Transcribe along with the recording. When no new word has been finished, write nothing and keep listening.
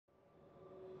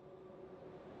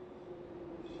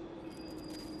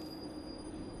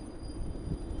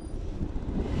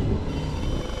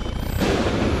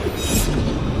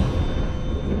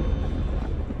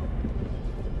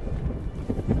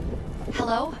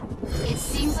Hello? It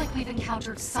seems like we've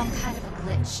encountered some kind of a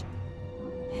glitch.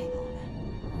 Hang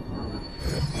on.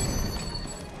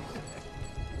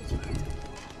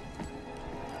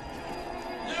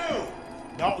 You!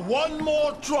 Not one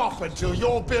more drop until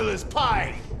your bill is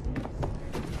paid!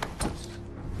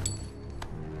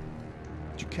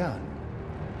 You can.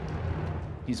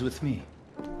 He's with me.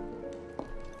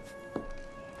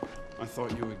 I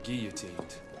thought you were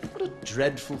guillotined. What a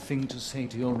dreadful thing to say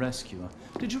to your rescuer.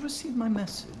 Did you receive my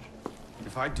message?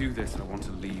 If I do this, I want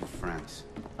to leave France.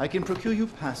 I can procure you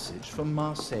passage from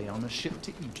Marseille on a ship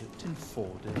to Egypt in 4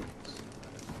 days.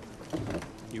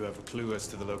 You have a clue as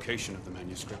to the location of the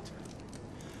manuscript?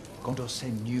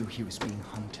 Condorcet knew he was being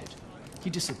hunted.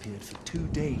 He disappeared for 2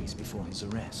 days before his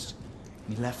arrest.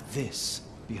 He left this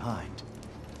behind.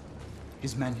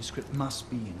 His manuscript must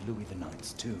be in Louis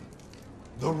IX's tomb.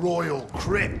 The royal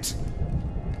crypt!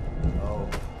 Oh,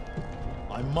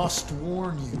 I must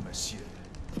warn you, monsieur.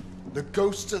 The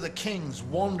ghosts of the kings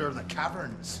wander the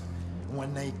caverns. And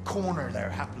when they corner their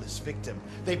hapless victim,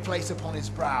 they place upon his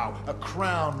brow a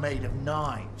crown made of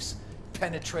knives,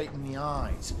 penetrating the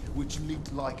eyes, which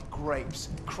leak like grapes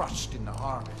crushed in the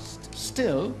harvest.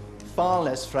 Still, far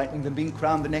less frightening than being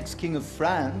crowned the next king of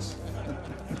France.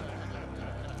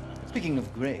 Speaking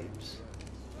of grapes,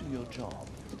 do your job.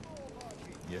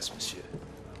 Yes, monsieur.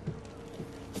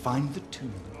 Find the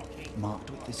tomb, marked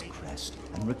with this crest,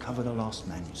 and recover the lost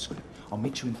manuscript. I'll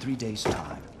meet you in 3 days'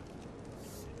 time.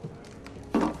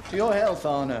 To your health,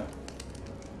 Arno.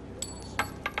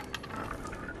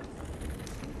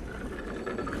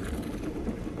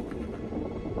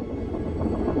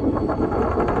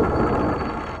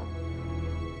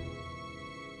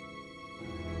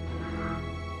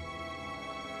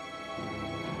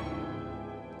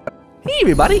 Hey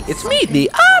everybody, it's me,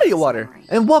 the Audio Otter,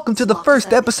 and welcome to the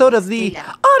first episode of the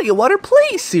Audio Otter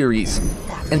Play series.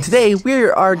 And today we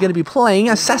are going to be playing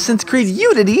Assassin's Creed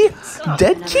Unity,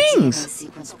 Dead Kings.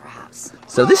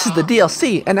 So this is the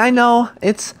DLC, and I know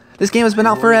this game has been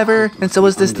out forever, and so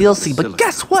is this DLC, but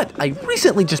guess what? I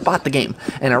recently just bought the game,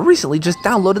 and I recently just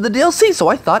downloaded the DLC, so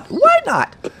I thought, why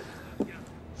not?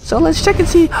 So let's check and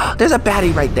see. There's a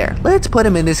baddie right there. Let's put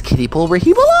him in this kiddie pool where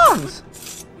he belongs.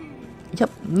 Yep,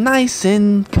 nice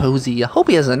and cozy. I hope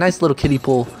he has a nice little kiddie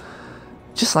pool,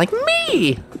 just like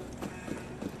me.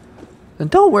 And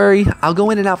don't worry, I'll go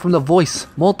in and out from the voice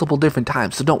multiple different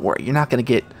times, so don't worry, you're not going to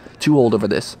get too old over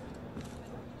this.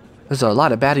 There's a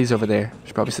lot of baddies over there.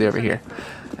 Should probably stay over here.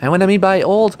 And what I mean by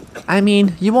old, I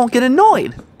mean you won't get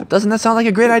annoyed. Doesn't that sound like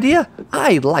a great idea?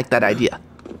 I like that idea.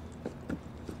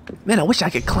 Man, I wish I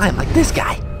could climb like this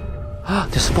guy.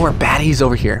 There's 4 baddies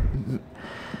over here.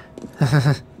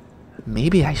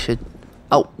 Maybe I should...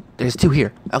 Oh, there's 2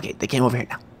 here. Okay, they came over here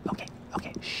now. Okay,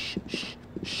 okay. Shh, shh,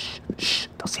 shh, shh.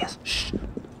 Don't see us. Shh.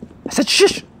 I said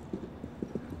shh.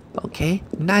 Okay,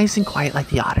 nice and quiet like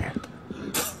the otter.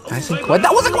 Nice and quiet.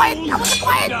 That wasn't quiet! That wasn't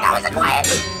quiet! That wasn't quiet!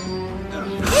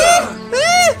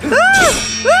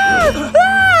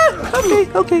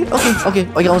 Okay.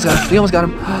 We almost got him. We almost got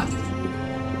him.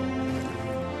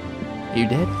 Are you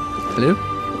dead? Hello?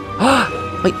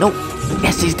 Wait, no.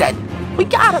 Yes, he's dead. We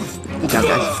got him. Good job,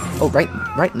 guys. Oh,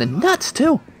 right in the nuts,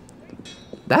 too.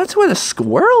 That's where the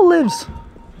squirrel lives.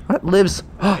 What lives?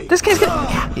 Oh, this guy's gonna...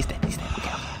 Yeah, he's dead. He's dead.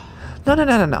 Okay.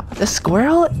 No. The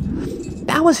squirrel...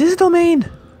 That was his domain.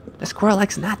 The squirrel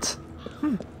likes nuts.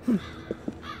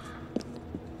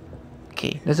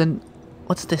 Okay, there's an...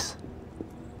 What's this?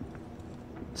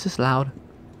 Is this loud?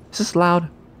 Is this loud?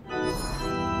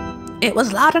 It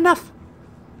was loud enough.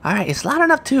 Alright, it's loud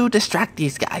enough to distract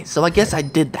these guys, so I guess I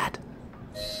did that.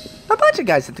 A bunch of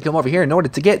guys had to come over here in order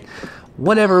to get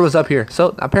whatever was up here.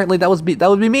 So apparently that would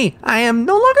be me. I am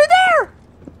no longer there.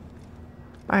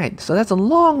 Alright, so that's a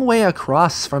long way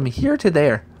across from here to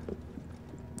there.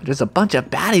 There's a bunch of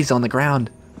baddies on the ground.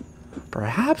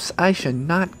 Perhaps I should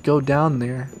not go down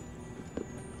there.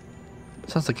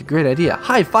 Sounds like a great idea.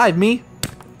 High five me.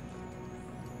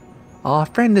 Aw,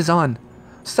 friend is on.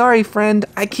 Sorry, friend,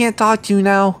 I can't talk to you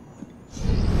now.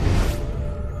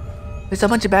 There's a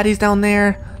bunch of baddies down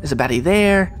there. There's a baddie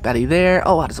there.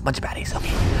 Oh, wow, there's a bunch of baddies.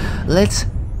 Okay, let's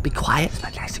be quiet. It's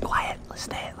nice and quiet. Let's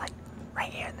stay like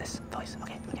right here in this voice.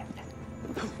 Okay.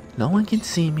 No one can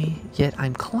see me, yet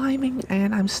I'm climbing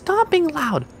and I'm stomping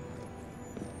loud.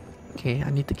 Okay,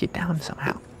 I need to get down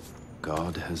somehow.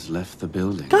 God has left the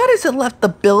building. God hasn't left the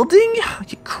building?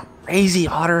 You crazy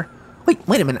otter.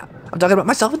 Wait a minute. I'm talking about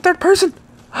myself in third person.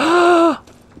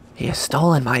 He has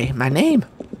stolen my name.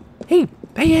 Hey,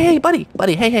 buddy,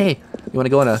 hey. You want to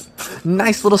go on a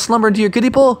nice little slumber into your kiddie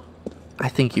pool? I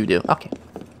think you do. Okay.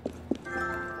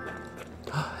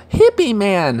 Hippie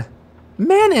man.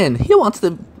 Manon, he wants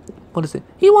to... What is it?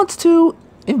 He wants to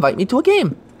invite me to a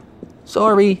game.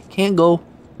 Sorry, can't go.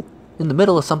 In the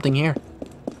middle of something here.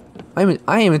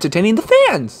 I am entertaining the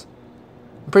fans.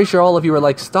 I'm pretty sure all of you are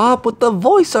like, stop with the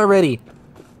voice already.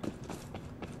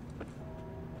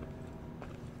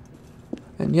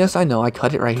 And yes, I know, I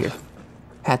cut it right here.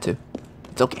 Had to.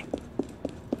 It's okay.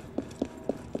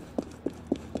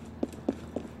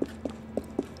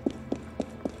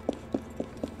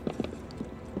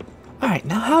 Alright,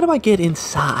 now how do I get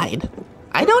inside?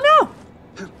 I don't know.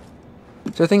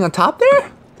 Is there a thing on top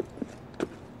there?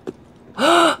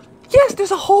 Yes,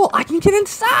 there's a hole. I can get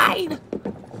inside.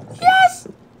 Yes.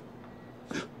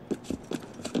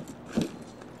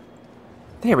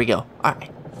 There we go.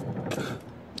 Alright.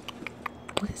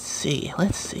 Let's see.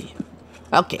 Let's see.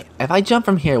 Okay, if I jump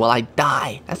from here, will I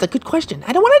die? That's a good question.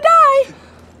 I don't want to die.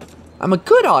 I'm a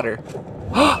good otter.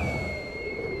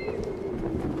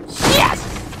 Yes!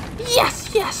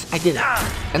 Yes, yes, I did it.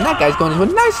 And that guy's going into a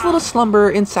nice little slumber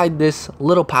inside this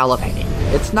little pile of hay.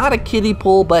 It's not a kiddie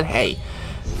pool, but hey,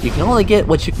 you can only get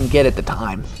what you can get at the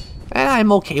time. And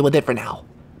I'm okay with it for now.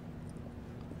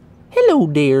 Hello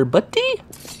there, buddy.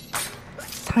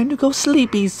 Time to go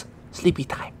sleepies. Sleepy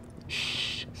time.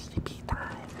 Shh, sleepy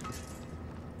time.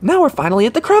 Now we're finally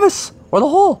at the crevice, or the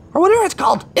hole, or whatever it's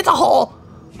called. It's a hole.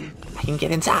 I can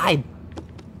get inside.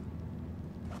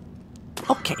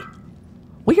 Okay.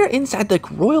 We are inside the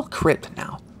royal crypt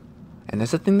now. And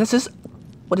there's a thing that says,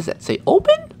 what does that say,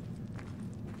 open?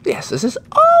 Yes, this is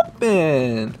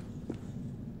open.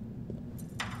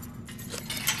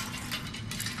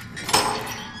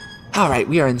 Alright,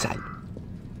 we are inside.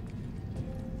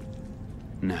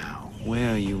 Now,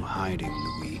 where are you hiding,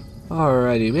 Louis?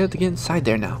 Alrighty, we have to get inside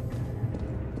there now.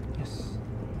 Yes.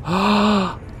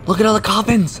 Look at all the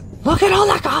coffins! Look at all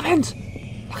the coffins!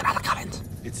 Look at all the coffins!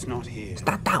 It's not here. It's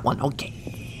not that one, okay.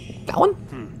 That one?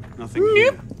 Nothing Nope.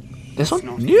 here. This It's one?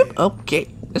 not Nope. here. Okay.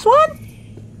 This one?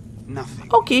 Nothing.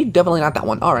 Okay, definitely not that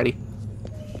one. Alrighty.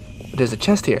 But there's a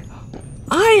chest here.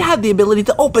 I have the ability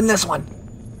to open this one.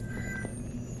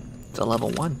 It's a level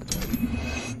 1.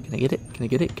 Can I get it? Can I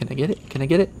get it? Can I get it? Can I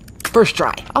get it? First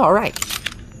try. Alright.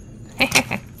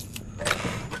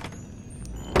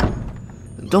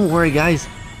 Don't worry, guys.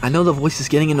 I know the voice is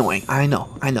getting annoying. I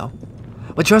know.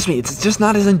 But trust me, it's just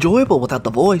not as enjoyable without the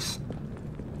voice.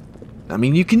 I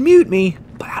mean, you can mute me,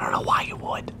 but I don't know why you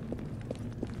would.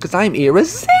 Because I'm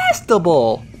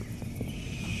irresistible.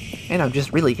 And I'm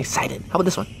just really excited. How about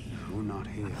this one? We're not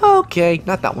here. Okay,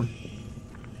 not that one.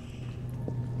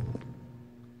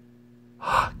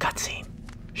 Cutscene.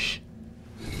 Shh.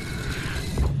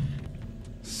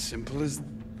 Simple as...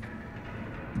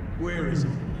 Where is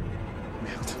it?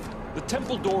 Melt. The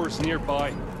temple door is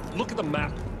nearby. Look at the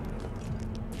map.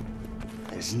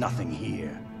 There's nothing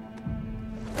here.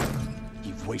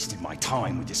 You've wasted my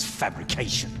time with this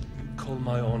fabrication. You call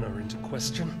my honor into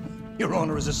question? Your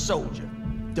honor as a soldier.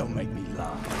 Don't make me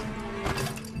laugh.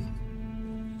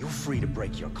 You're free to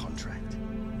break your contract.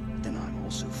 Then I'm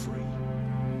also free.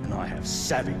 And I have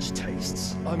savage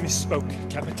tastes. I misspoke,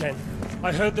 Capitan.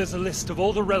 I heard there's a list of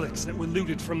all the relics that were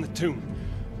looted from the tomb.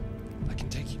 I can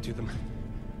take you to them.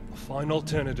 A fine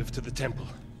alternative to the temple.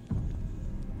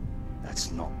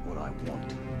 That's not what I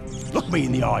want. Look me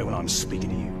in the eye when I'm speaking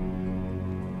to you.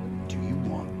 Do you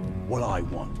want what I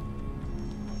want?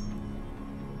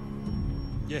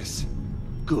 Yes.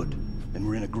 Good. Then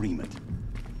we're in agreement.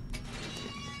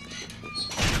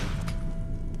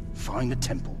 Find the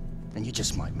temple, and you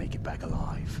just might make it back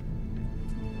alive.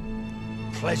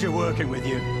 Pleasure working with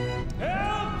you.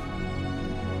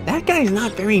 That guy's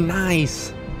not very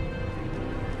nice.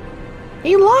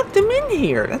 He locked him in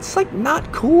here. That's like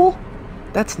not cool.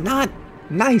 That's not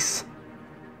nice.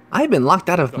 I've been locked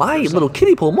out of my little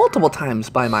kiddie pool multiple times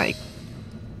by my,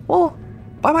 well,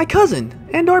 by my cousin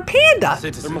and our panda.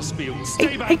 There must be a... Hey, Stay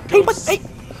hey, back, hey, ghosts. hey,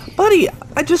 buddy,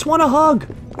 I just want a hug.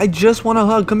 I just want a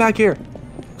hug. Come back here.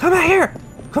 Come back here.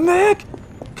 Come back.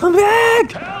 Come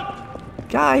back. Help!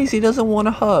 Guys, he doesn't want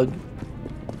a hug.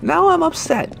 Now I'm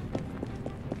upset.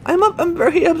 I'm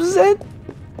very upset.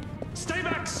 Stay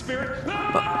back, spirit!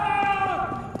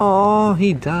 Ah! Oh,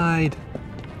 he died.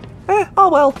 Oh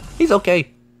well, he's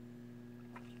okay.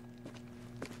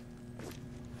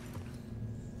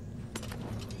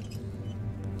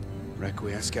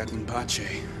 Requiescat in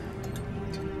pace.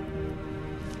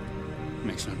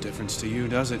 Makes no difference to you,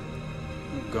 does it?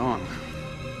 I'm gone.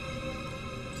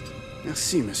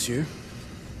 Merci, monsieur.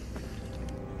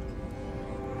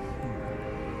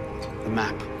 The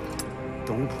map.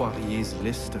 Don Poirier's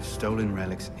list of stolen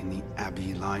relics in the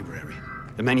Abbey Library.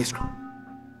 The manuscript.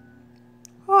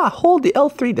 hold the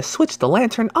L3 to switch the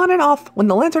lantern on and off when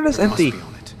the lantern is empty. Must be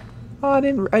on it. Oh,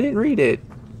 I didn't read it.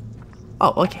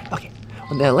 Oh, okay.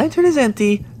 When the lantern is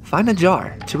empty, find a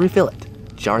jar to refill it.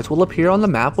 Jars will appear on the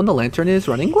map when the lantern is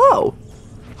running low.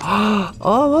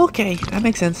 Oh, okay, that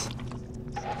makes sense.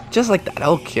 Just like that,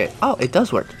 okay. Oh, it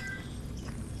does work.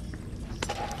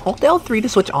 Hold L3 to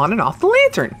switch on and off the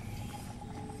lantern.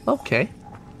 Okay.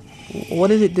 What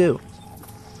does it do?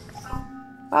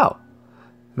 Oh.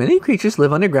 Many creatures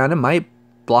live underground and might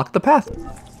block the path.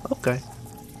 Okay.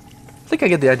 I think I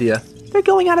get the idea. They're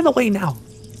going out of the way now.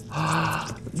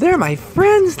 They're my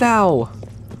friends now.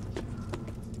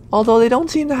 Although they don't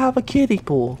seem to have a kiddie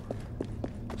pool.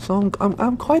 So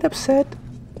I'm quite upset.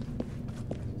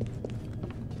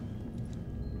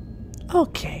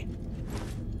 Okay.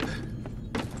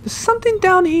 There's something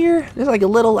down here. There's like a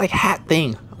little hat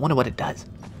thing. I wonder what it does.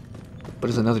 But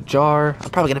there's another jar. I'm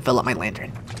probably gonna fill up my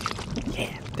lantern.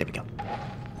 Yeah, there we go.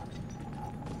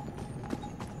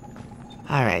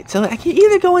 Alright, so I can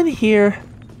either go in here,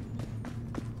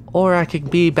 or I could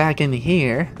be back in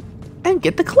here and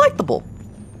get the collectible.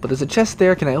 But there's a chest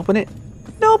there. Can I open it?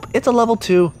 Nope, it's a level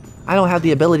 2. I don't have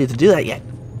the ability to do that yet.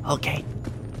 Okay.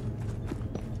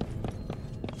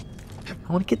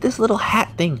 I want to get this little hat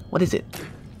thing. What is it?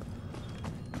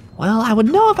 Well, I would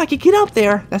know if I could get up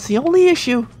there. That's the only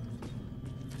issue.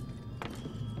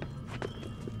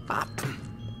 Ah.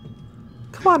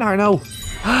 Come on, Arno.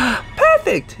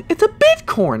 Perfect! It's a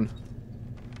bitcorn.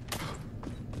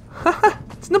 Haha,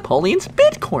 it's Napoleon's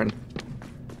bitcorn.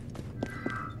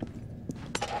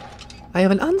 I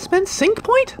have an unspent sync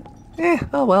point?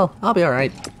 Oh well, I'll be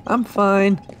alright. I'm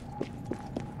fine.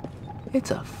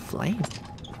 It's a flame.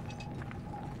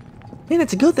 Man,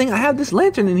 it's a good thing I have this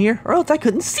lantern in here, or else I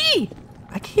couldn't see!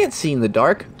 I can't see in the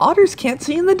dark. Otters can't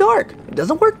see in the dark. It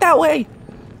doesn't work that way.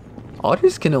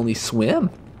 Otters can only swim.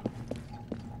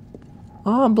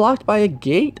 Oh, I'm blocked by a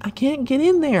gate. I can't get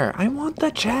in there. I want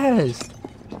the chest.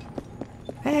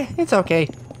 It's okay.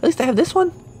 At least I have this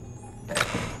one.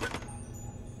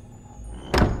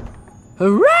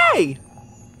 Hooray!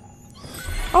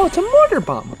 Oh, it's a mortar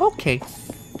bomb. Okay.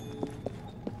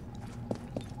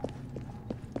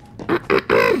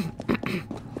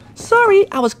 Sorry,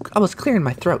 I was clearing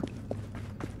my throat.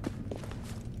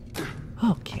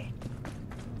 Okay.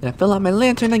 Gonna fill out my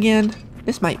lantern again.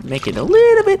 This might make it a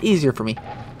little bit easier for me.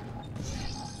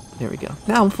 There we go.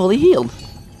 Now I'm fully healed.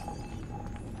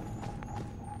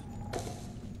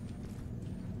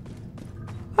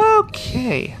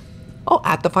 Okay. Oh, I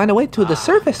have to find a way to the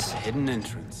surface. Hidden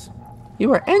entrance.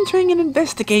 You are entering an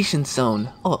investigation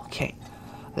zone. Okay.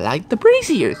 Like the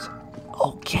braziers.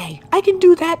 Okay, I can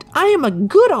do that. I am a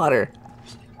good otter.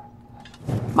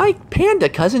 My panda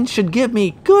cousin should give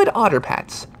me good otter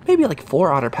pats. Maybe like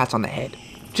 4 otter pats on the head.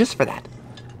 Just for that.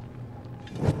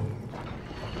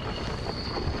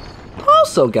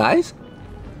 Also, guys,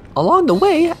 along the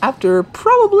way, after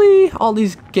probably all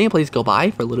these gameplays go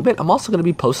by for a little bit, I'm also going to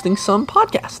be posting some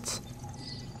podcasts.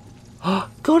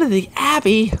 Go to the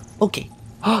Abbey. Okay.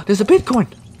 There's a bitcoin.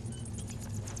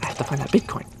 I have to find that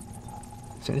bitcoin.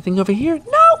 Is there anything over here?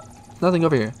 No! Nothing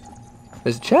over here.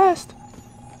 There's a chest.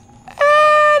 And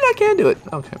I can't do it.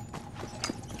 Okay.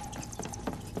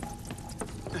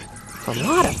 A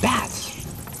lot of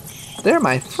bats. They're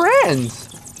my friends.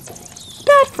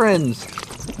 Bat friends.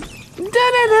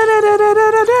 Otter!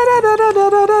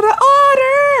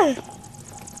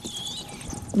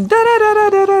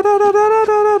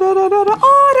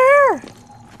 Otter!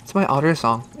 It's my otter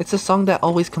song. It's a song that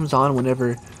always comes on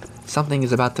whenever something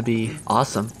is about to be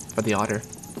awesome for the otter.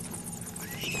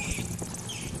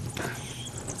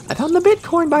 I found the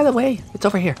bitcoin, by the way. It's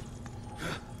over here.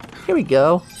 Here we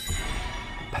go.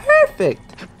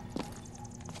 Perfect.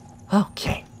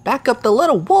 Okay, back up the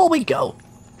little wall we go.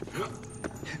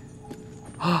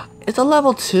 It's a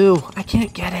level 2. I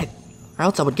can't get it. Or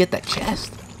else I would get that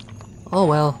chest. Oh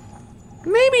well.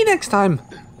 Maybe next time.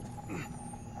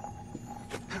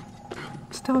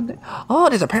 It's down there. Oh,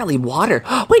 there's apparently water.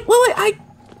 Wait. I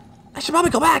should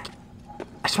probably go back.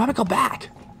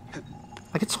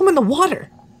 I could swim in the water.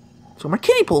 That's where my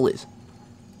kiddie pool is.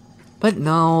 But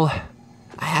no.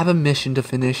 I have a mission to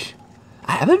finish.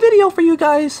 I have a video for you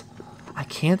guys. I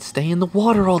can't stay in the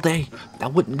water all day.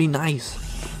 That wouldn't be nice.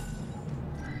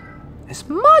 As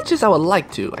much as I would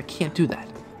like to, I can't do that.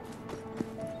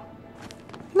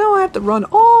 Now I have to run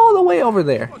all the way over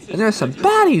there. And there's some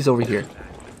baddies over here.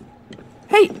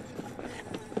 Hey!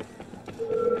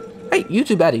 Hey, you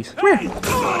two baddies. Come here.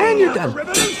 And you're done.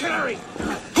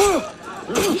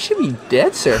 You should be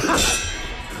dead, sir.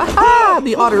 Haha!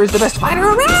 The otter is the best fighter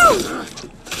around!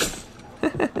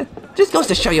 Just goes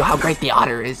to show you how great the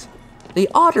otter is. The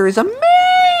otter is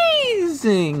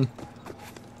amazing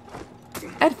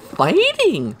at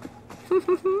fighting.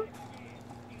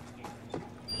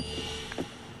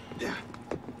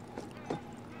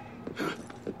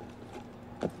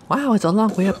 Wow, it's a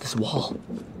long way up this wall.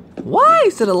 Why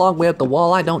is it a long way up the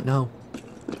wall? I don't know.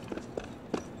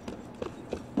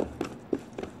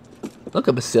 Look,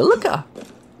 a basilica.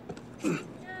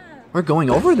 We're going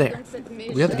over there.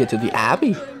 We have to get to the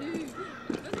abbey.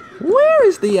 Where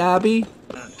is the abbey?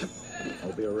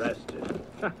 I'll be arrested.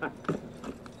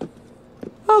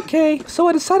 Okay, so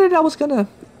I decided I was gonna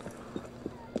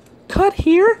cut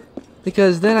here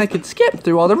because then I could skip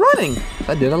through all the running.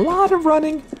 I did a lot of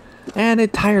running and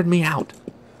it tired me out.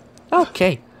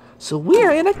 Okay, so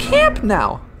we're in a camp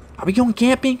now. Are we going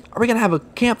camping? Are we gonna have a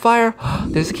campfire?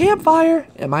 There's a campfire.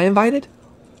 Am I invited?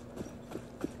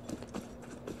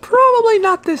 Probably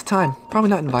not this time. Probably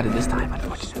not invited this time,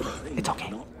 unfortunately. It's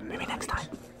okay. Maybe next time.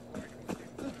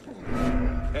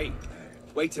 Hey,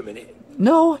 wait a minute.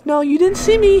 No, you didn't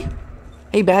see me.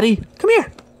 Hey, Batty, come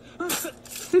here.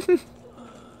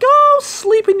 Go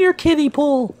sleep in your kiddie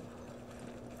pool.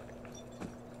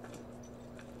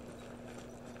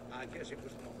 I guess it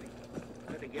was me.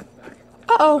 Better get back.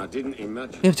 Uh-oh. I didn't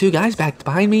imagine. We have two guys back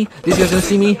behind me. These guys gonna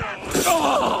see me.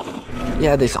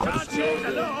 Yeah, they saw me.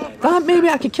 Thought maybe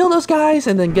I could kill those guys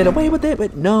and then get away with it,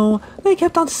 but no. They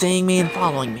kept on seeing me and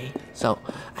following me. So,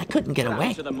 I couldn't get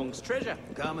away. To the monk's treasure.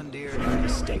 Commandeered by the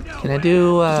state. Can I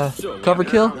do, cover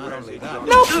kill?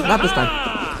 Nope, not this time.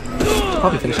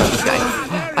 Probably finish off this guy.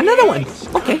 Another one!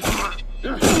 Okay.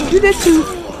 You did too.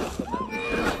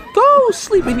 Go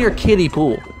sleep in your kiddie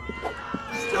pool.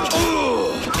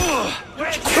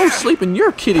 Go sleep in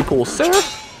your kiddie pool, sir.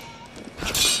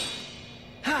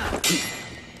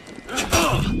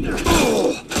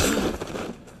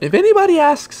 If anybody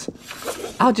asks,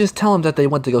 I'll just tell them that they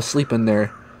want to go sleep in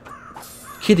their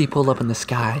kiddie pool up in the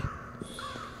sky.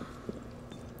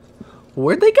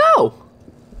 Where'd they go?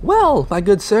 Well, my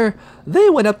good sir, they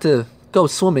went up to go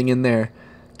swimming in their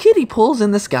kiddie pools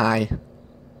in the sky.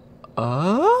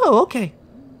 Oh, okay.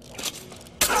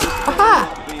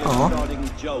 Aha! Aw.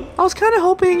 I was kind of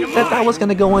hoping that was going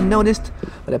to go unnoticed,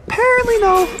 but apparently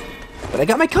no. But I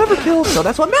got my cover kill, so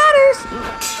that's what matters!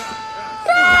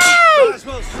 Yay!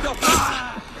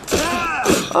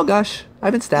 Oh gosh,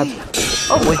 I've been stabbed.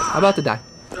 Oh boy, I'm about to die.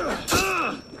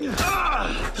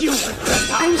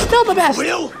 I'm still the best!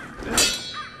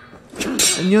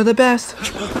 And you're the best.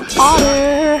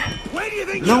 Otter!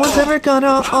 No one's ever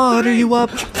gonna otter you up,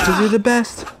 cause you're the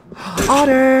best.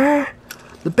 Otter!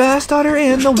 The best otter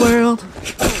in the world.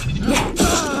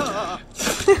 Yeah.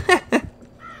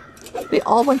 They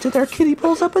all went to their kiddie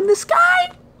pools up in the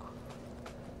sky.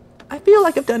 I feel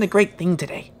like I've done a great thing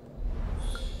today.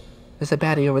 There's a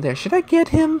baddie over there. Should I get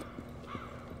him?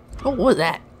 Oh, what was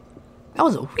that? That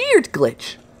was a weird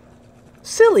glitch.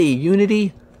 Silly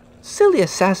Unity. Silly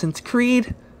Assassin's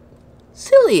Creed.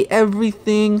 Silly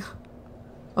everything.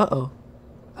 Uh-oh.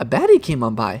 A baddie came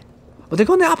on by. But they're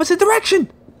going the opposite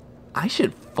direction. I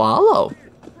should follow.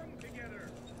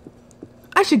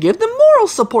 I should give them moral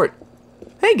support.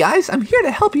 Hey guys, I'm here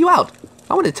to help you out.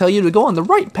 I want to tell you to go on the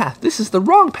right path. This is the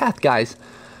wrong path, guys.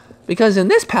 Because in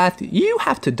this path, you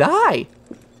have to die.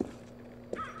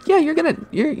 Yeah, you're gonna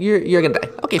die.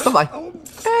 Okay, bye-bye.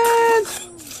 And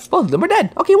both of them are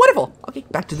dead. Okay, wonderful. Okay,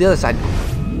 back to the other side.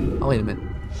 Oh, wait a minute.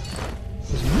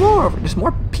 There's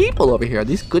more people over here. Are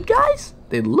these good guys?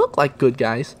 They look like good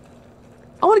guys.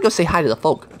 I want to go say hi to the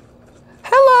folk.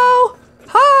 Hello.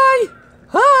 Hi.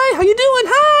 Hi. How you doing?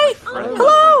 Hi.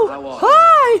 Hello.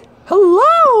 Hi.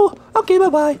 Hello. Okay,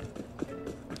 bye-bye.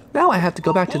 Now I have to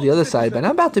go back to the other side, but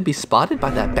I'm about to be spotted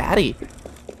by that baddie.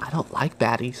 I don't like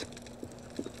baddies.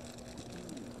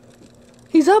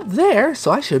 He's up there,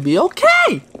 so I should be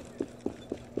okay.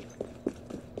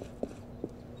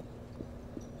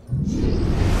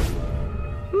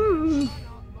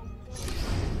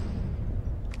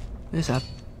 There's a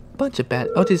bunch of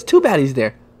oh, there's two baddies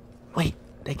there. Wait,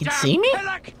 they can see me?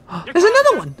 There's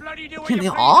another one. Can they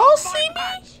all see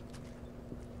me?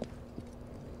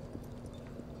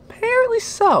 Apparently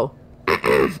so.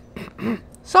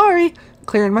 Sorry,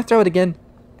 clearing my throat again.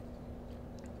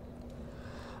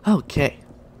 Okay.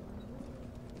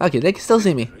 Okay, they can still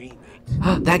see me.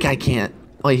 That guy can't.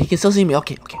 Wait, he can still see me.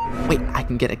 Okay. Wait, I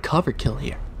can get a cover kill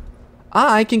here.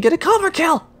 I can get a cover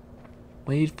kill!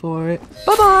 Wait for it.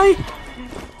 Bye-bye!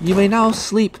 You may now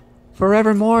sleep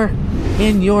forevermore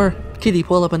in your kiddie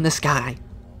pool up in the sky.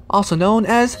 Also known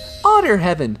as Otter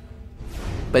Heaven.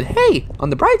 But hey, on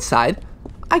the bright side,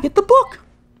 I get the book.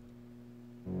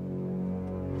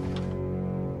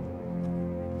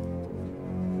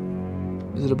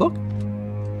 Is it a book?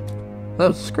 That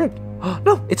was a script.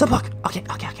 No, it's a book. Okay.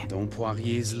 Don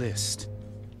Poirier's list.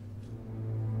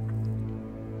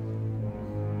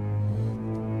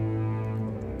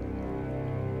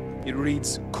 It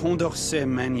reads Condorcet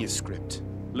manuscript,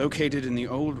 located in the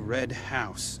old red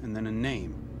house, and then a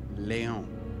name, Léon.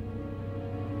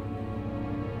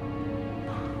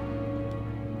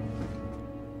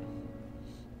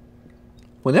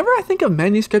 Whenever I think of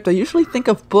manuscript, I usually think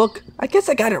of book. I guess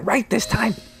I got it right this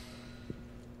time.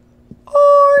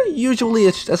 Or usually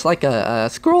it's just like a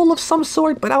scroll of some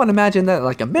sort, but I would imagine that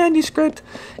like a manuscript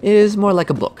is more like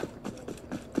a book.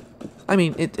 I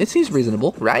mean, it seems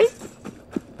reasonable, right?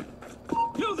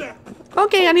 You there!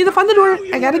 Okay, I need to find the door.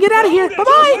 I gotta get out of here.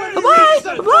 Bye-bye! Bye-bye!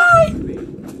 Bye-bye!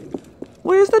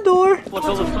 Where's the door? What's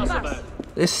all the fuss about?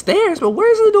 There's stairs, but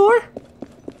where's the door?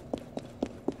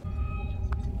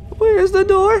 Where's the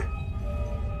door?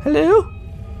 Hello?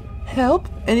 Help?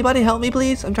 Anybody help me,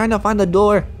 please? I'm trying to find the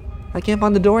door. I can't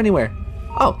find the door anywhere.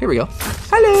 Oh, here we go.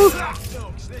 Hello!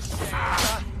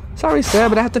 Sorry, sir,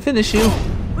 but I have to finish you.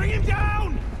 Bring him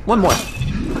down! One more.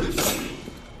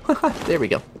 There we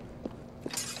go.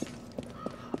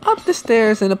 Up the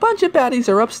stairs, and a bunch of baddies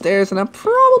are upstairs, and I'm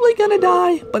probably gonna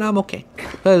die, but I'm okay.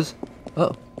 Because,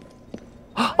 uh-oh.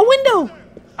 A window!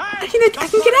 I can get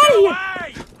out of here!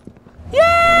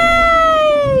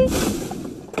 Yay!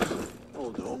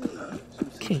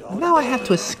 Okay, now I have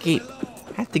to escape.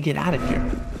 I have to get out of here.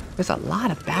 There's a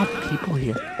lot of bad people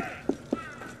here.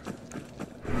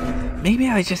 Maybe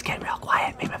I just get real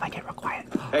quiet. Maybe if I get real quiet.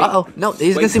 Uh-oh, no,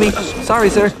 he's gonna see me. Sorry,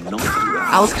 sir.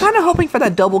 I was kind of hoping for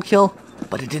that double kill,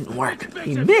 but it didn't work.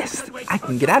 He missed. I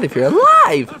can get out of here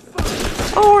alive.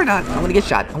 Or not. I'm gonna get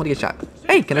shot.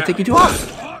 Hey, can I take you two off?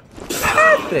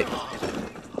 Perfect.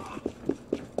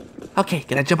 Okay,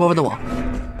 can I jump over the wall?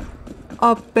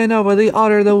 Up and over the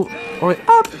otter,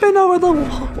 up and over the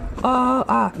wall.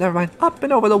 Never mind. Up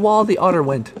and over the wall, the otter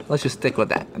went. Let's just stick with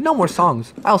that. No more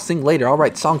songs. I'll sing later. I'll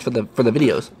write songs for the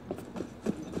videos.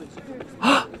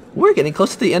 We're getting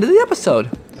close to the end of the episode.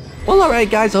 Well, alright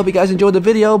guys, I hope you guys enjoyed the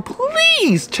video.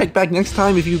 Please check back next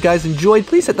time if you guys enjoyed.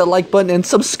 Please hit the like button and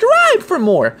subscribe for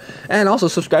more. And also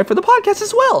subscribe for the podcast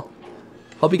as well.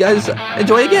 Hope you guys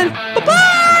enjoy again.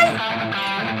 Bye-bye!